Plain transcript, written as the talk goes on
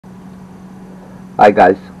Hi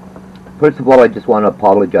guys. First of all, I just want to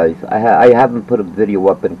apologize. I haven't put a video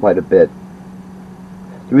up in quite a bit.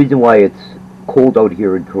 The reason why it's cold out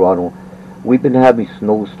here in Toronto, we've been having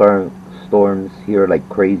storms here like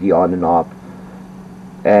crazy on and off,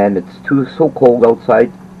 and it's too so cold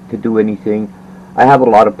outside to do anything. I have a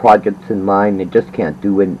lot of projects in mind. I just can't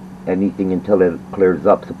do anything until it clears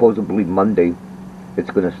up. Supposedly Monday,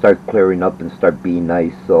 it's going to start clearing up and start being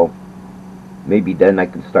nice. So maybe then I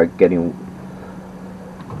can start getting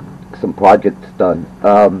some projects done.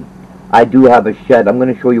 I do have a shed. I'm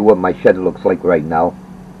going to show you what my shed looks like right now.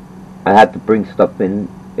 I had to bring stuff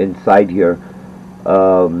inside here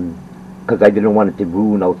because I didn't want it to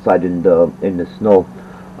ruin outside in the snow.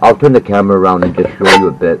 I'll turn the camera around and just show you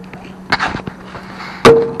a bit.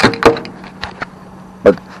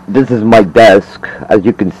 But this is my desk. As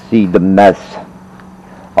you can see, the mess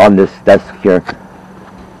on this desk here.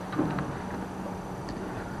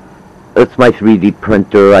 It's my 3D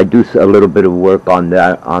printer. I do a little bit of work on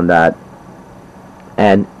that,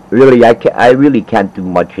 and really, I really can't do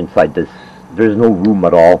much inside this. There's no room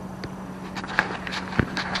at all.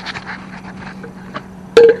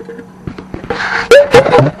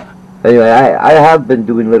 Anyway, I have been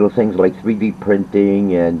doing little things like 3D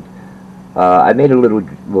printing, and I made a little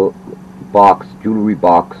jewelry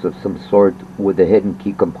box of some sort with a hidden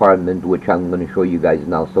key compartment, which I'm going to show you guys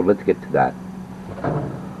now. So let's get to that.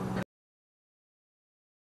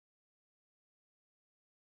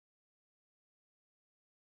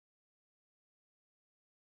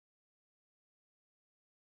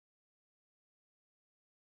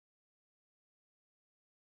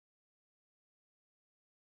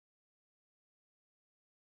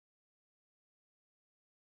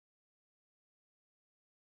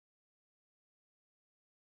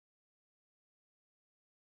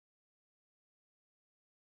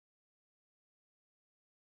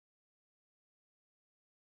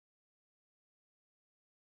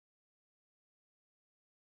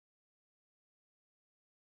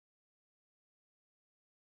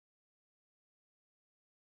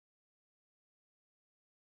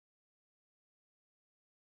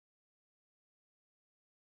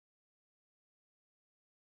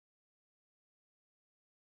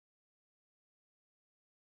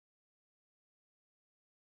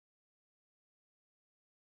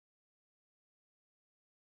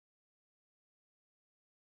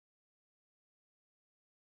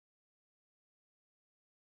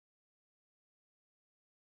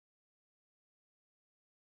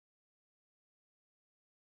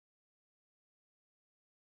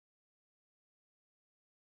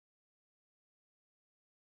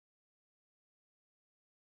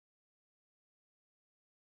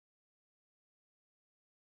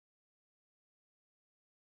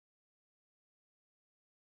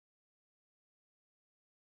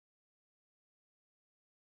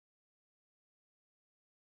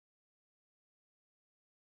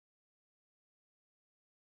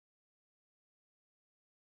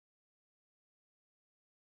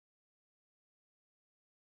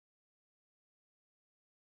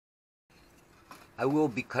 I will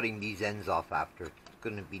be cutting these ends off after. It's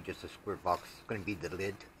going to be just a square box. It's going to be the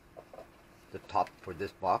lid, the top for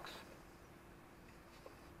this box.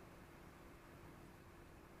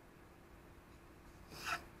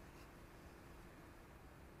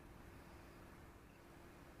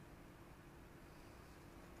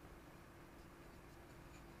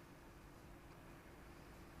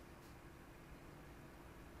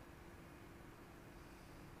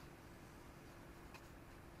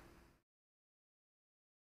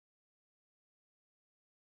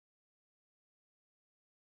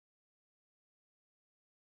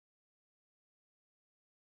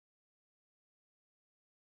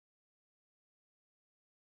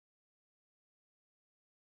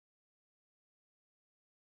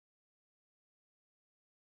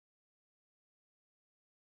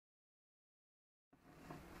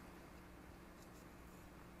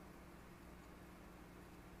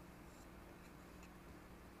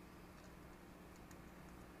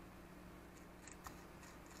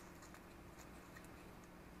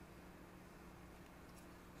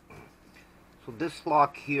 So this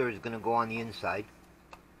lock here is going to go on the inside,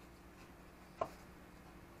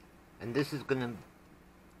 and this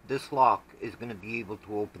lock is going to be able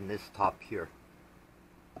to open this top here,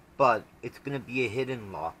 but it's going to be a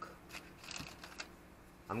hidden lock.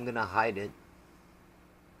 I'm going to hide it.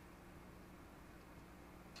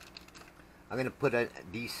 I'm going to put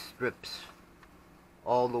these strips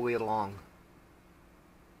all the way along,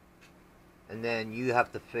 and then you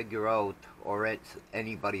have to figure out, or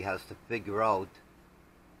anybody has to figure out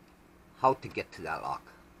how to get to that lock.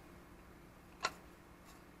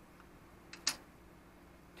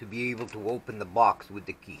 to be able to open the box with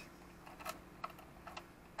the key.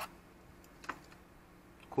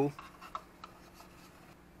 Cool.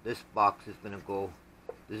 This box is going to go,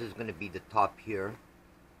 this is going to be the top here.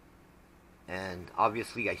 And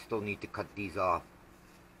obviously I still need to cut these off.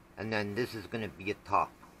 And then this is going to be a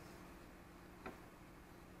top.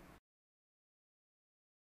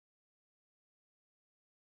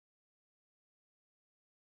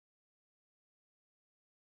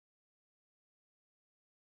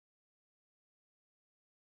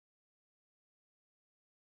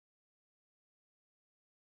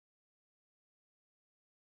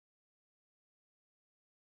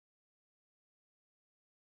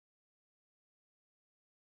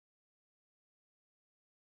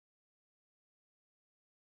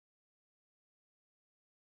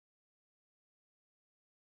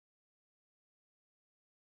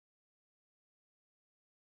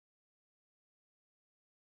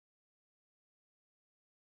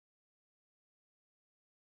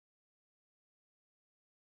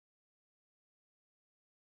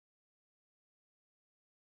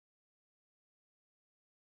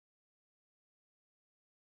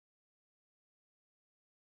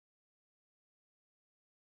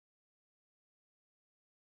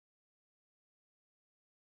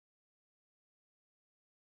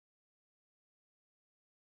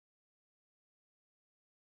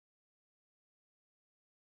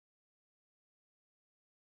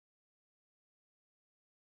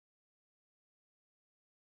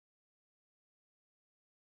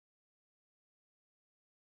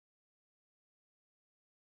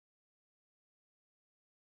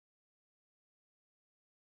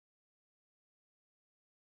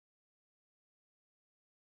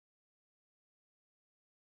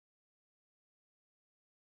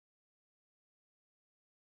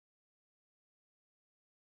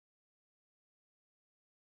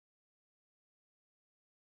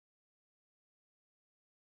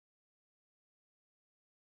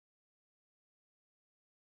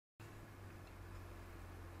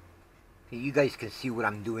 Okay, you guys can see what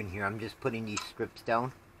I'm doing here. I'm just putting these strips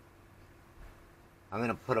down. I'm going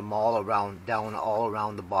to put them all around, down all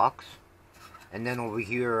around the box. And then over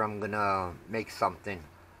here I'm going to make something.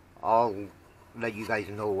 I'll let you guys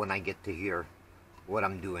know when I get to here what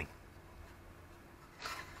I'm doing.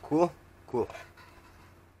 Cool? Cool.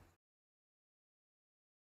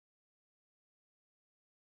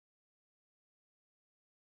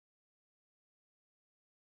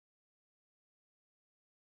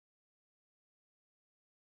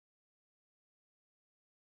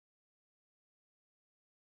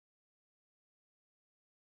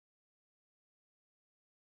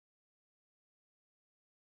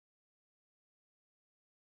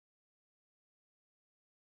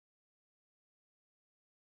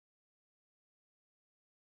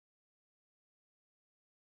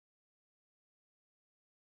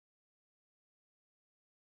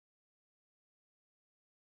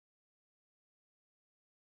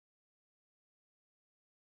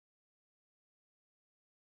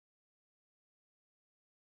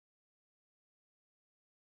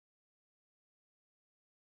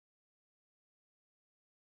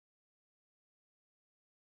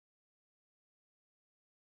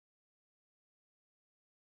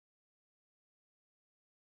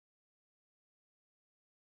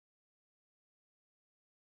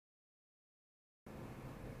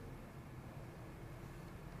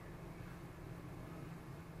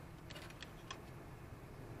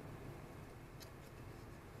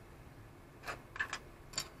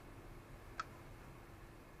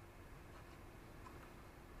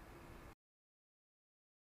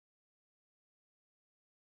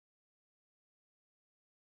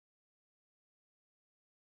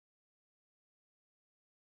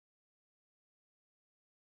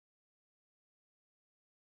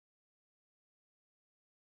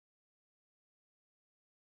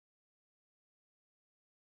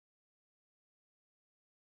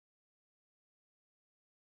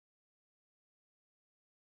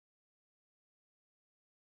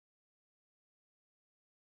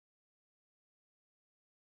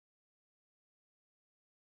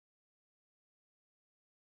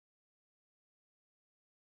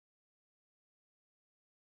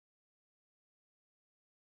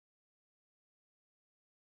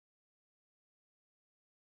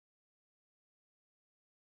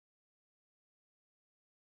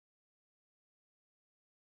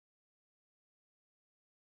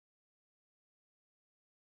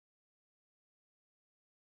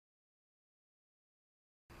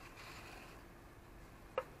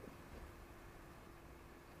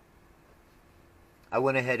 I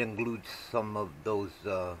went ahead and glued some of those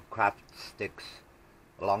craft sticks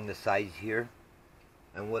along the sides here.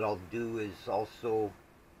 And what I'll do is also,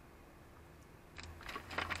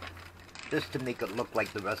 just to make it look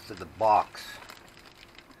like the rest of the box,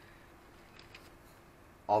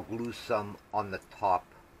 I'll glue some on the top.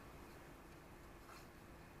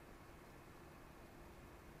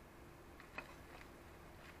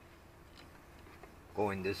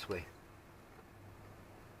 Going this way.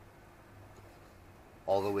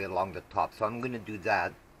 All the way along the top. So I'm going to do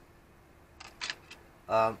that.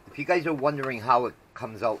 If you guys are wondering how it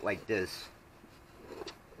comes out like this,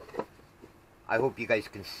 I hope you guys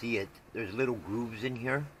can see it. There's little grooves in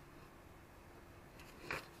here.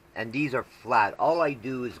 And these are flat. All I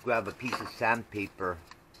do is grab a piece of sandpaper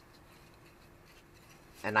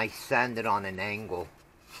and I sand it on an angle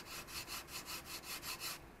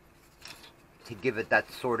to give it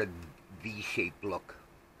that sort of V-shaped look.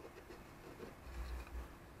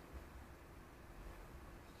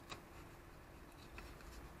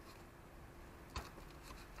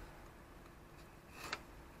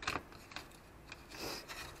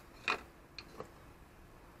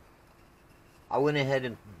 I went ahead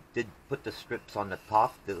and did put the strips on the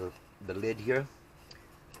top, the lid here.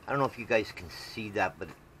 I don't know if you guys can see that, but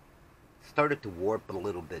it started to warp a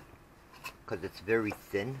little bit because it's very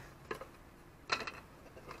thin.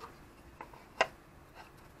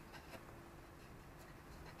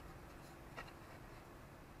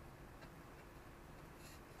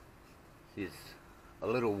 See, it's a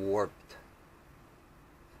little warped.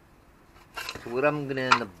 So what I'm going to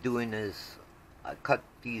end up doing is I cut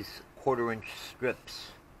these 1/4-inch strips.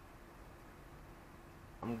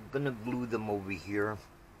 I'm going to glue them over here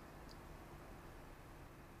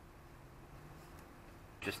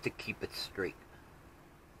just to keep it straight.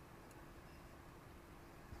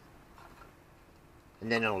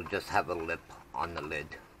 And then it'll just have a lip on the lid.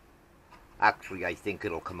 Actually, I think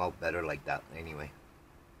it'll come out better like that anyway.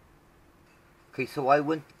 Okay, so I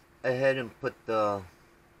went ahead and put the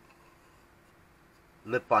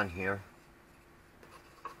lip on here.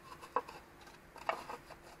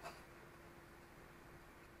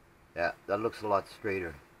 Yeah, that looks a lot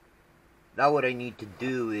straighter. Now what I need to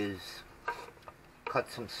do is cut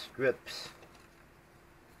some strips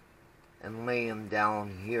and lay them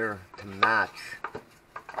down here to match.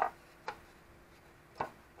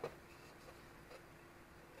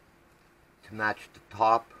 To match the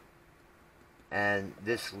top and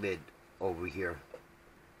this lid over here.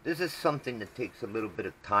 This is something that takes a little bit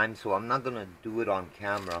of time, so I'm not going to do it on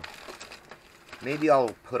camera. Maybe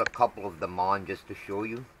I'll put a couple of them on just to show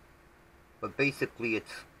you. But basically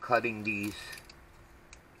it's cutting these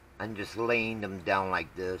and just laying them down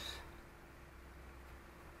like this,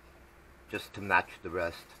 just to match the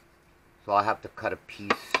rest. So I'll have to cut a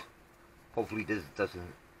piece. Hopefully this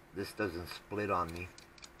doesn't split on me.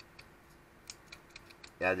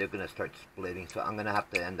 Yeah, they're gonna start splitting, so I'm gonna have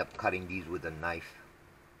to end up cutting these with a knife.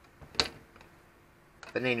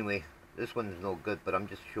 But anyway, this one's no good, but I'm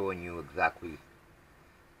just showing you exactly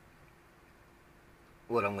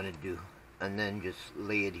what I'm gonna do. And then just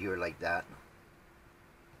lay it here like that.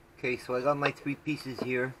 Okay, so I got my 3 pieces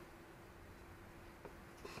here.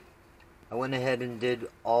 I went ahead and did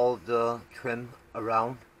all the trim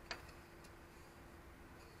around.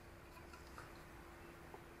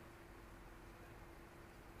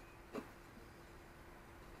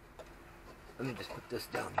 Let me just put this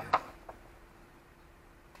down here.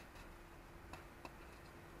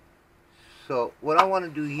 So what I want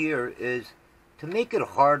to do here is, to make it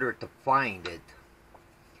harder to find it,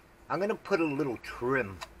 I'm going to put a little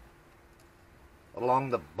trim along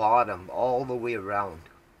the bottom all the way around.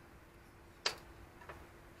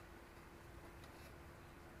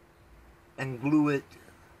 And glue it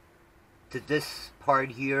to this part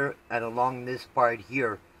here and along this part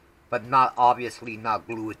here, but not obviously not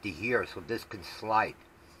glue it to here, so this can slide.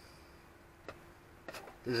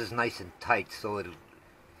 This is nice and tight, so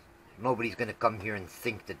nobody's going to come here and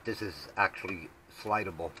think that this is actually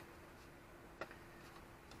slidable.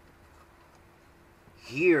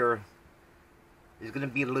 Here is going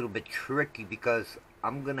to be a little bit tricky because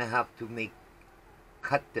I'm going to have to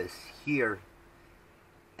cut this here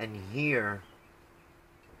and here,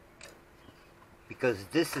 because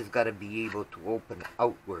this has got to be able to open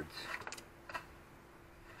outwards.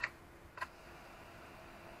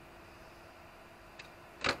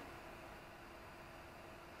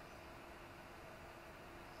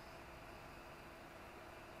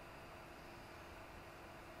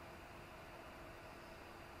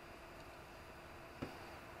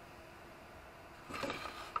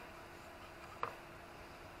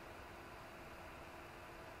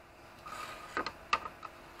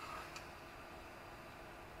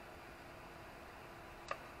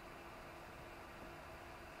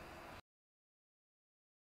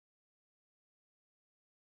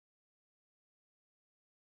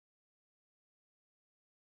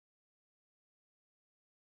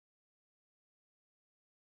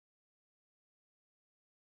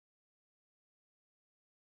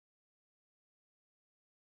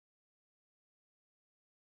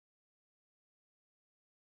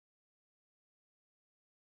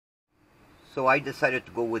 So I decided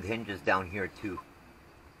to go with hinges down here too.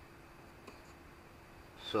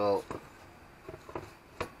 So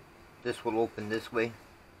this will open this way.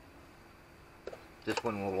 This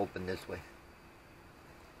one will open this way.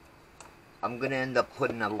 I'm going to end up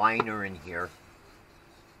putting a liner in here.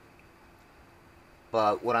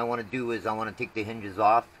 But what I want to do is I want to take the hinges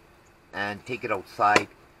off and take it outside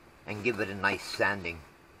and give it a nice sanding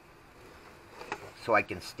so I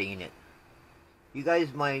can stain it. You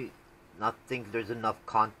guys might not think there's enough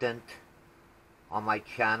content on my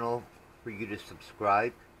channel for you to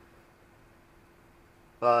subscribe.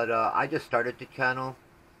 But I just started the channel.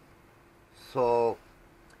 So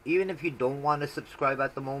even if you don't want to subscribe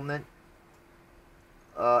at the moment,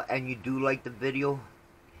 and you do like the video,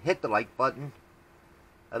 hit the like button.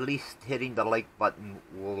 At least hitting the like button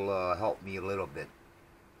will help me a little bit.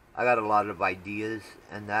 I got a lot of ideas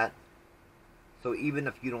and that. So even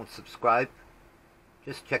if you don't subscribe,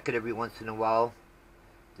 just check it every once in a while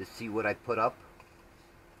to see what I put up.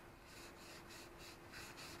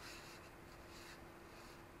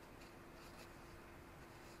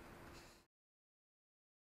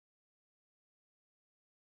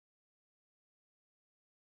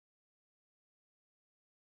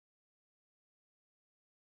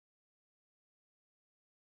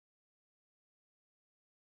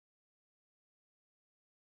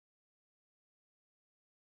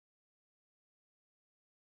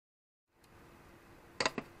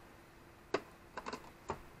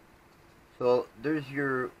 So there's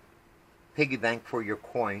your piggy bank for your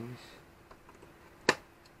coins.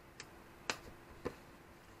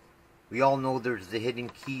 We all know there's the hidden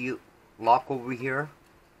key lock over here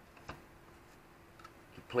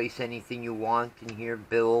to place anything you want in here,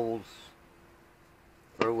 bills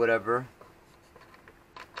or whatever,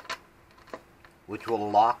 which will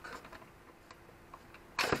lock.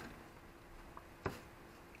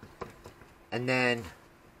 And then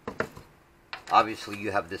obviously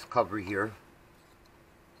you have this cover here.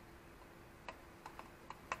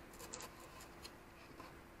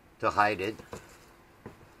 To hide it.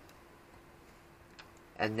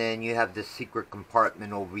 And then you have this secret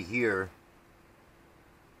compartment over here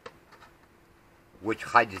which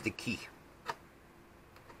hides the key.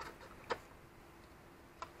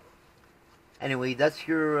 Anyway, that's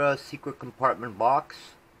your secret compartment box.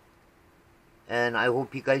 And I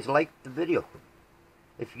hope you guys liked the video.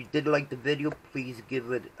 If you did like the video, please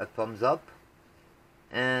give it a thumbs up.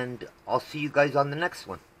 And I'll see you guys on the next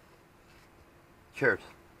one. Cheers.